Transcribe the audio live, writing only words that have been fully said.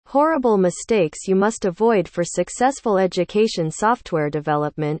horrible mistakes you must avoid for successful education software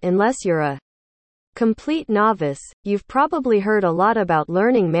development. Unless you're a complete novice, you've probably heard a lot about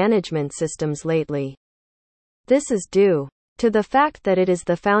learning management systems lately. This is due to the fact that it is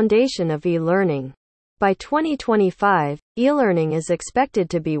the foundation of e-learning. By 2025, e-learning is expected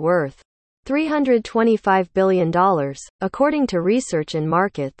to be worth $325 billion, according to Research and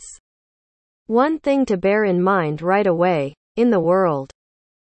Markets. One thing to bear in mind right away: in the world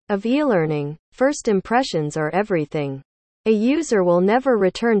of e-learning, first impressions are everything. A user will never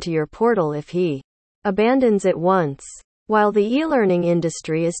return to your portal if he abandons it once. While the e-learning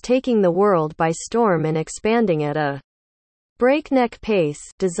industry is taking the world by storm and expanding at a breakneck pace,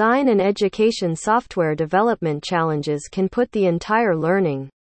 design and education software development challenges can put the entire learning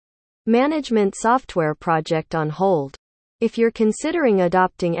management software project on hold. If you're considering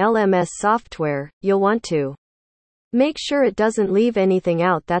adopting LMS software, you'll want to make sure it doesn't leave anything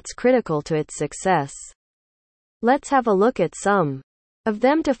out that's critical to its success. Let's have a look at some of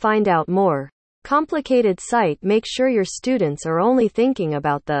them to find out more. Complicated site. Make sure your students are only thinking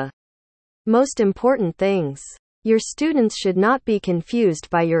about the most important things. Your students should not be confused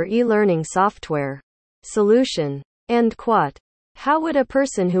by your e-learning software solution. And quote. How would a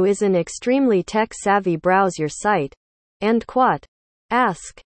person who isn't extremely tech-savvy browse your site? And quote.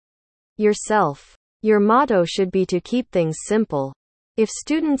 Ask yourself. Your motto should be to keep things simple. If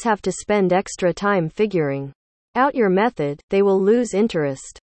students have to spend extra time figuring out your method, they will lose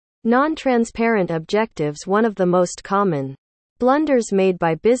interest. Non-transparent objectives. One of the most common blunders made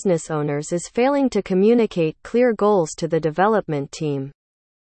by business owners is failing to communicate clear goals to the development team.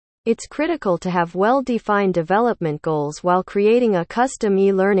 It's critical to have well-defined development goals while creating a custom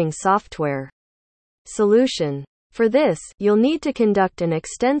e-learning software solution. For this, you'll need to conduct an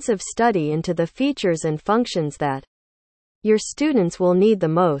extensive study into the features and functions that your students will need the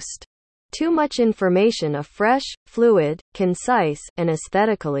most. Too much information. A fresh, fluid, concise, and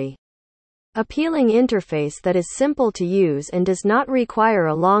aesthetically appealing interface that is simple to use and does not require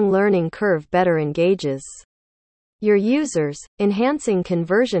a long learning curve better engages your users, enhancing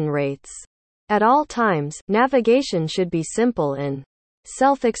conversion rates. At all times, navigation should be simple and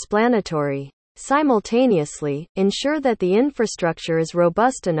self-explanatory. Simultaneously, ensure that the infrastructure is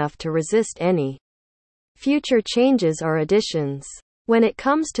robust enough to resist any future changes or additions. When it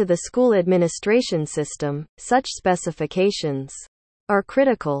comes to the school administration system, such specifications are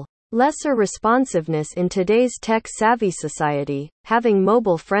critical. Lesser responsiveness. In today's tech-savvy society, having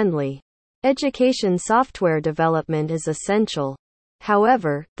mobile-friendly education software development is essential.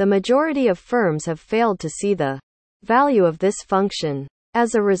 However, the majority of firms have failed to see the value of this function.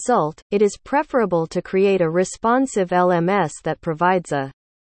 As a result, it is preferable to create a responsive LMS that provides a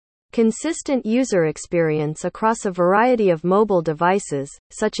consistent user experience across a variety of mobile devices,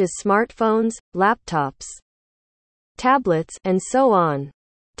 such as smartphones, laptops, tablets, and so on.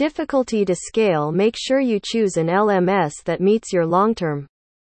 Difficulty to scale. Make sure you choose an LMS that meets your long-term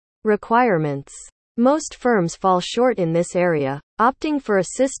requirements. Most firms fall short in this area, opting for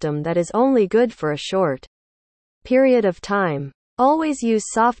a system that is only good for a short period of time. Always use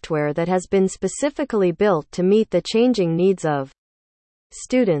software that has been specifically built to meet the changing needs of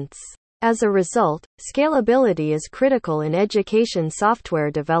students. As a result, scalability is critical in education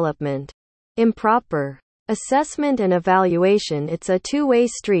software development. Improper assessment and evaluation. It's a two-way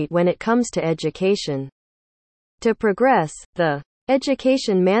street when it comes to education. To progress, the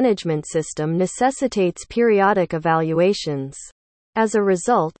education management system necessitates periodic evaluations. As a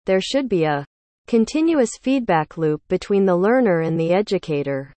result, there should be a continuous feedback loop between the learner and the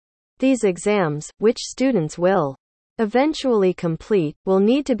educator. These exams, which students will eventually complete, will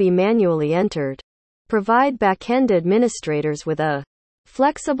need to be manually entered. Provide back-end administrators with a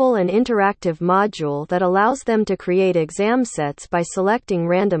flexible and interactive module that allows them to create exam sets by selecting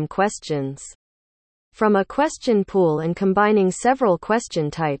random questions from a question pool and combining several question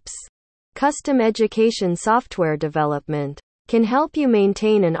types. Custom education software development can help you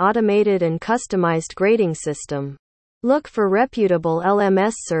maintain an automated and customized grading system. Look for reputable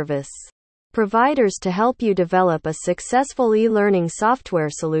LMS service providers to help you develop a successful e-learning software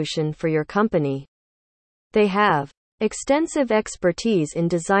solution for your company. They have extensive expertise in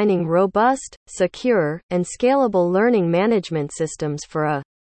designing robust, secure, and scalable learning management systems for a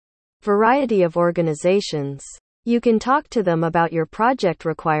variety of organizations. You can talk to them about your project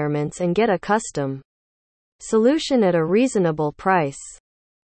requirements and get a custom solution at a reasonable price.